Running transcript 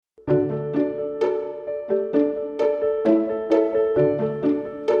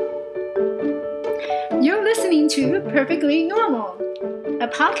to Perfectly Normal, a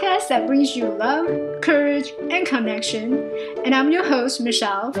podcast that brings you love, courage, and connection. And I'm your host,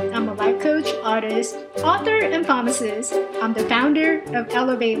 Michelle. I'm a life coach, artist, author, and pharmacist. I'm the founder of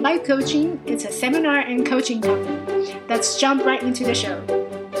Elevate Life Coaching. It's a seminar and coaching company. Let's jump right into the show.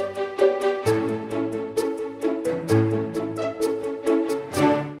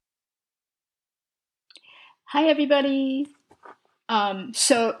 Hi, everybody.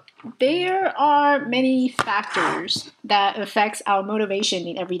 So there are many factors that affects our motivation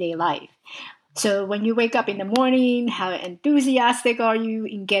in everyday life. So when you wake up in the morning, how enthusiastic are you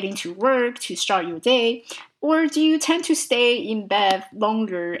in getting to work to start your day? Or do you tend to stay in bed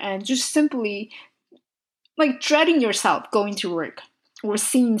longer and just simply dreading yourself going to work or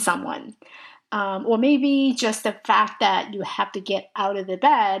seeing someone? Or maybe just the fact that you have to get out of the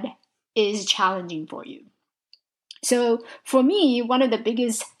bed is challenging for you. So for me, one of the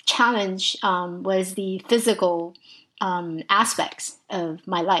biggest challenge was the physical aspects of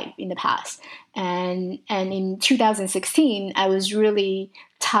my life in the past. And in 2016, I was really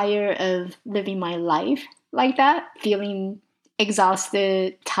tired of living my life like that, feeling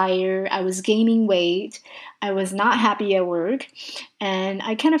exhausted, tired. I was gaining weight. I was not happy at work. And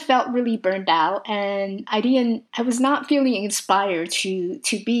I kind of felt really burned out. And I was not feeling inspired to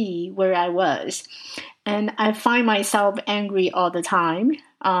be where I was. And I find myself angry all the time.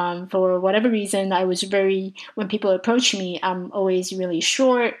 For whatever reason, when people approach me, I'm always really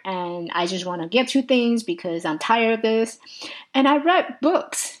short and I just want to get to things because I'm tired of this. And I read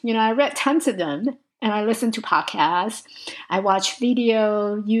books, I read tons of them, and I listen to podcasts. I watch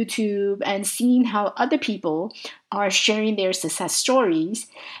video, YouTube, and seeing how other people are sharing their success stories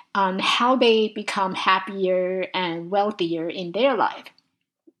on how they become happier and wealthier in their life.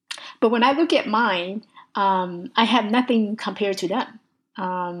 But when I look at mine, I have nothing compared to them.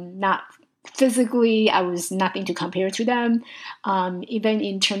 Not physically, I was nothing to compare to them. Even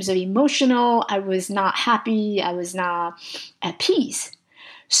in terms of emotional, I was not happy. I was not at peace.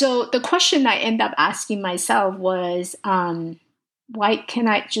 So the question I end up asking myself was, why can't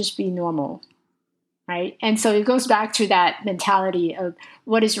I just be normal? Right? And so it goes back to that mentality of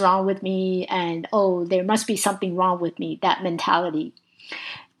what is wrong with me and, oh, there must be something wrong with me, that mentality.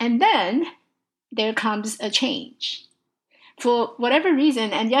 And then there comes a change. For whatever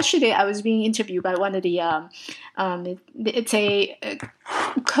reason, and yesterday I was being interviewed by one of the, it's a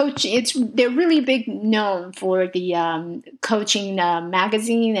coach, they're really big known for the coaching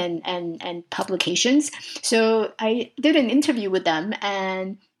magazine and publications. So I did an interview with them,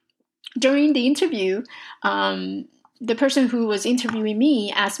 and during the interview, the person who was interviewing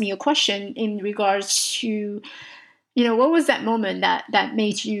me asked me a question in regards to, what was that moment that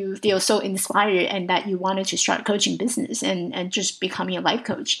made you feel so inspired and that you wanted to start coaching business and just becoming a life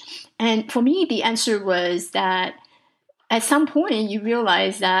coach? And for me, the answer was that at some point you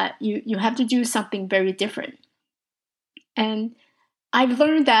realize that you have to do something very different. And I've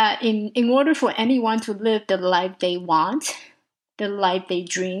learned that in order for anyone to live the life they want, the life they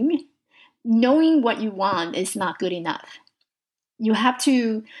dream, knowing what you want is not good enough. You have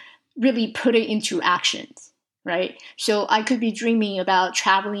to really put it into actions. Right? So I could be dreaming about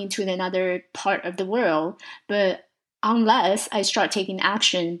traveling to another part of the world, but unless I start taking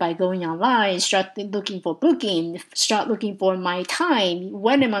action by going online, start looking for booking, start looking for my time,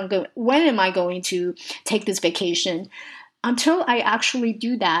 when am I going to take this vacation? Until I actually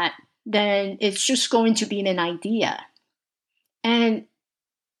do that, then it's just going to be an idea. And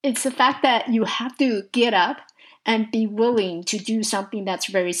it's the fact that you have to get up and be willing to do something that's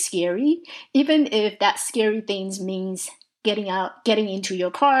very scary, even if that scary thing means getting into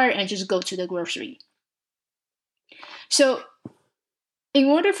your car and just go to the grocery. So in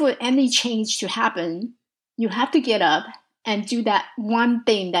order for any change to happen, you have to get up and do that one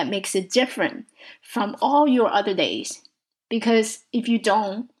thing that makes it different from all your other days. Because if you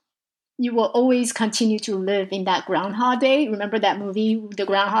don't, you will always continue to live in that Groundhog Day. Remember that movie, The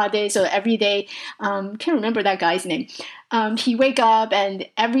Groundhog Day? So every day, can't remember that guy's name. He wake up and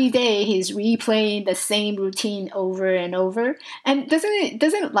every day he's replaying the same routine over and over. And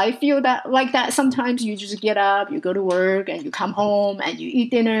doesn't life feel like that? Sometimes you just get up, you go to work, and you come home and you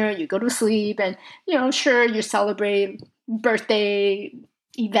eat dinner, you go to sleep, and sure, you celebrate birthday,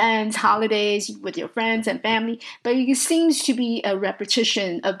 events, holidays with your friends and family, but it seems to be a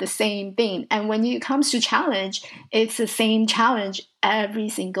repetition of the same thing. And when it comes to challenge, it's the same challenge every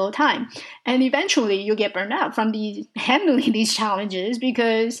single time. And eventually you get burned out from handling these challenges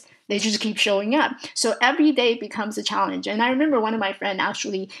because they just keep showing up. So every day becomes a challenge. And I remember one of my friends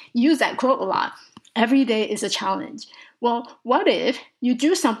actually used that quote a lot. Every day is a challenge. Well, what if you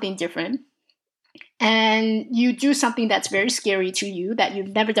do something different and you do something that's very scary to you that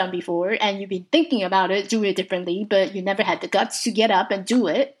you've never done before, and you've been thinking about it, do it differently, but you never had the guts to get up and do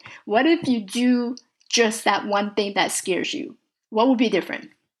it. What if you do just that one thing that scares you? What would be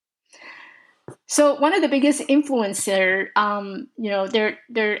different? So one of the biggest influencer, there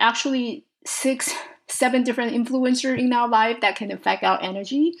are actually 7 different influencers in our life that can affect our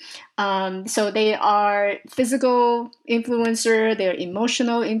energy. So they are physical influencer, they're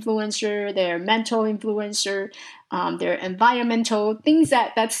emotional influencer, they're mental influencer, they're environmental things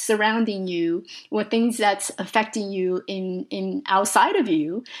that's surrounding you, or things that's affecting you in outside of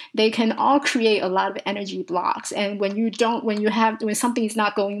you. They can all create a lot of energy blocks. And when something is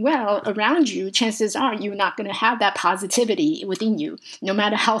not going well around you, chances are you're not going to have that positivity within you, no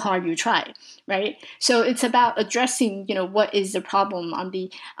matter how hard you try. Right. So it's about addressing, what is the problem on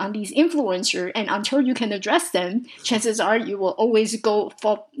these influencers, and until you can address them, chances are you will always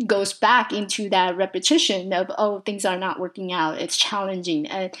goes back into that repetition of, oh, things are not working out, it's challenging,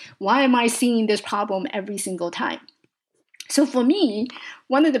 and why am I seeing this problem every single time? So for me,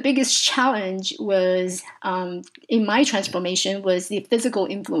 one of the biggest challenge was in my transformation was the physical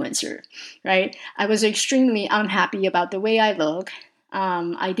influencer, right? I was extremely unhappy about the way I look.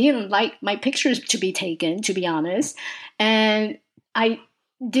 I didn't like my pictures to be taken, to be honest. And I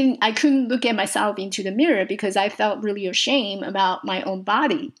couldn't look at myself into the mirror because I felt really ashamed about my own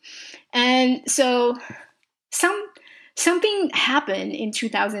body. And so something happened in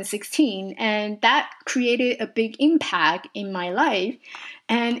 2016, and that created a big impact in my life.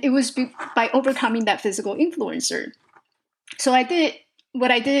 And it was by overcoming that physical influencer. So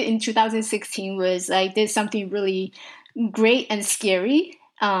what I did in 2016 was I did something really great and scary.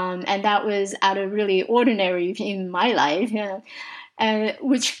 And that was out of really ordinary in my life, and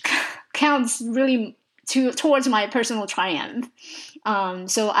which counts really towards my personal triumph.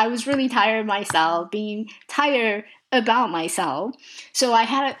 So I was really tired of myself, being tired about myself. So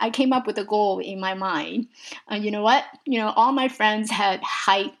I came up with a goal in my mind. You know what? All my friends had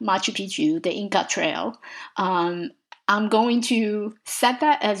hiked Machu Picchu, the Inca Trail. I'm going to set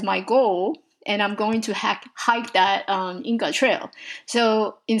that as my goal, and I'm going to hike that Inca Trail.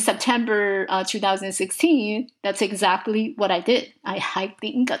 So in September 2016, that's exactly what I did. I hiked the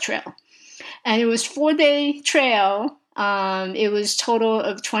Inca Trail. And it was 4-day trail. It was total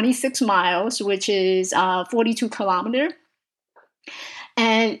of 26 miles, which is 42 kilometers.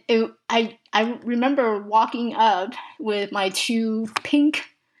 And I remember walking up with my 2 pink,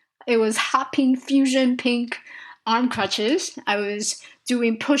 it was hot pink, fusion pink arm crutches. I was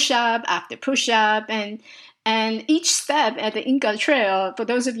doing push-up after push-up, and each step at the Inca Trail, for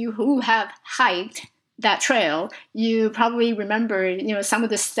those of you who have hiked that trail, you probably remember, some of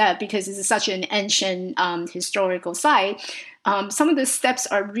the steps, because it's such an ancient historical site. Some of the steps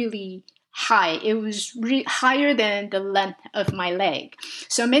are really high. It was higher than the length of my leg.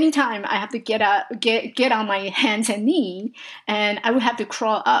 So many times I have to get on my hands and knees, and I would have to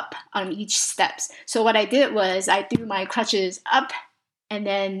crawl up on each steps. So what I did was I threw my crutches up, and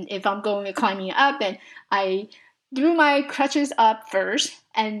then if I'm going climbing up, then I threw my crutches up first,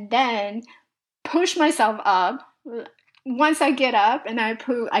 and then push myself up. Once I get up and I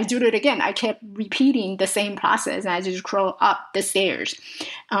do it again. I kept repeating the same process, and I just crawl up the stairs.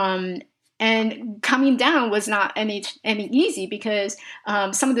 And coming down was not any easy, because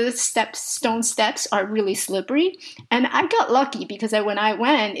some of the stone steps are really slippery. And I got lucky because when I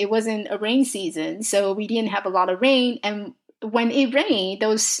went, it wasn't a rain season, so we didn't have a lot of rain. And when it rained,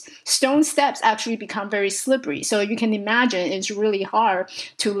 those stone steps actually become very slippery. So you can imagine it's really hard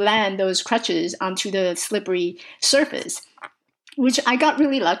to land those crutches onto the slippery surface, which I got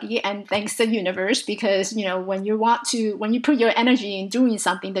really lucky, and thanks to the universe, because, when you put your energy in doing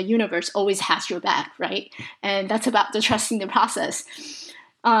something, the universe always has your back, right? And that's about the trusting the process.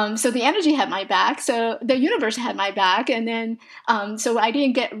 So the energy had my back, so the universe had my back, and then so I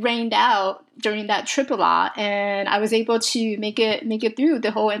didn't get rained out during that trip a lot, and I was able to make it through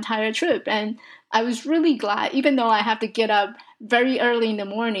the whole entire trip. And I was really glad, even though I have to get up very early in the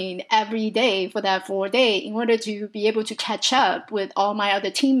morning every day for that 4 day in order to be able to catch up with all my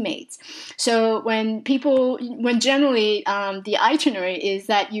other teammates. So when generally the itinerary is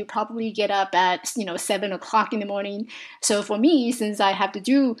that you probably get up at 7 o'clock in the morning. So for me, since I have to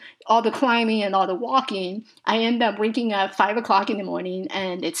do all the climbing and all the walking, I end up waking up 5 o'clock in the morning,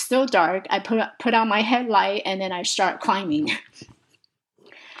 and it's still dark. I put on my headlight, and then I start climbing.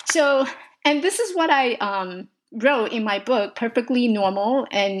 So, and this is what I wrote in my book, Perfectly Normal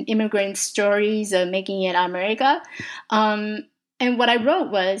and Immigrant Stories of Making It America. And what I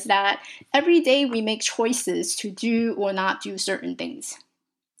wrote was that every day we make choices to do or not do certain things.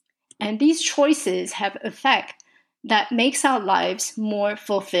 And these choices have effect that makes our lives more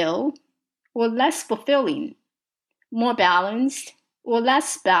fulfilled or less fulfilling, more balanced or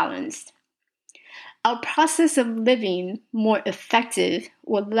less balanced. Our process of living more effective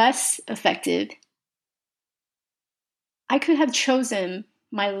or less effective. I could have chosen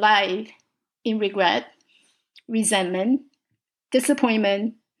my life in regret, resentment,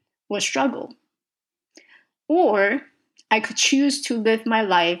 disappointment, or struggle. Or I could choose to live my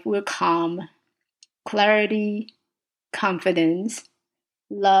life with calm, clarity, confidence,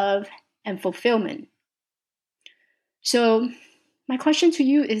 love, and fulfillment. So, my question to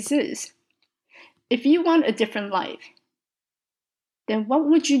you is this. If you want a different life, then what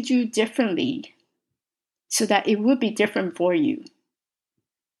would you do differently so that it would be different for you?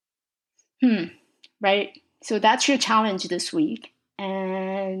 Right? So that's your challenge this week.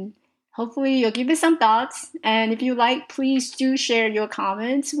 And hopefully you'll give it some thoughts. And if you like, please do share your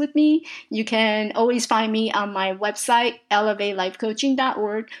comments with me. You can always find me on my website,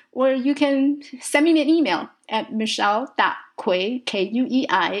 elevatelifecoaching.org, or you can send me an email at michelle.kui, Kui,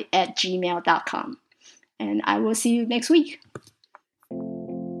 @gmail.com. And I will see you next week.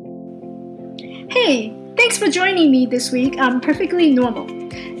 Hey, thanks for joining me this week on Perfectly Normal.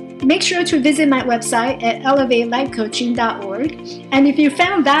 Make sure to visit my website at elevatelifecoaching.org. And if you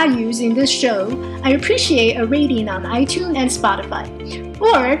found values in this show, I appreciate a rating on iTunes and Spotify.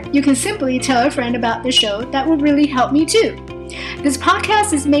 Or you can simply tell a friend about the show. That will really help me too. This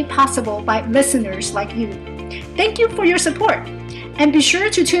podcast is made possible by listeners like you. Thank you for your support. And be sure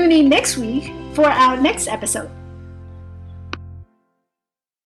to tune in next week for our next episode.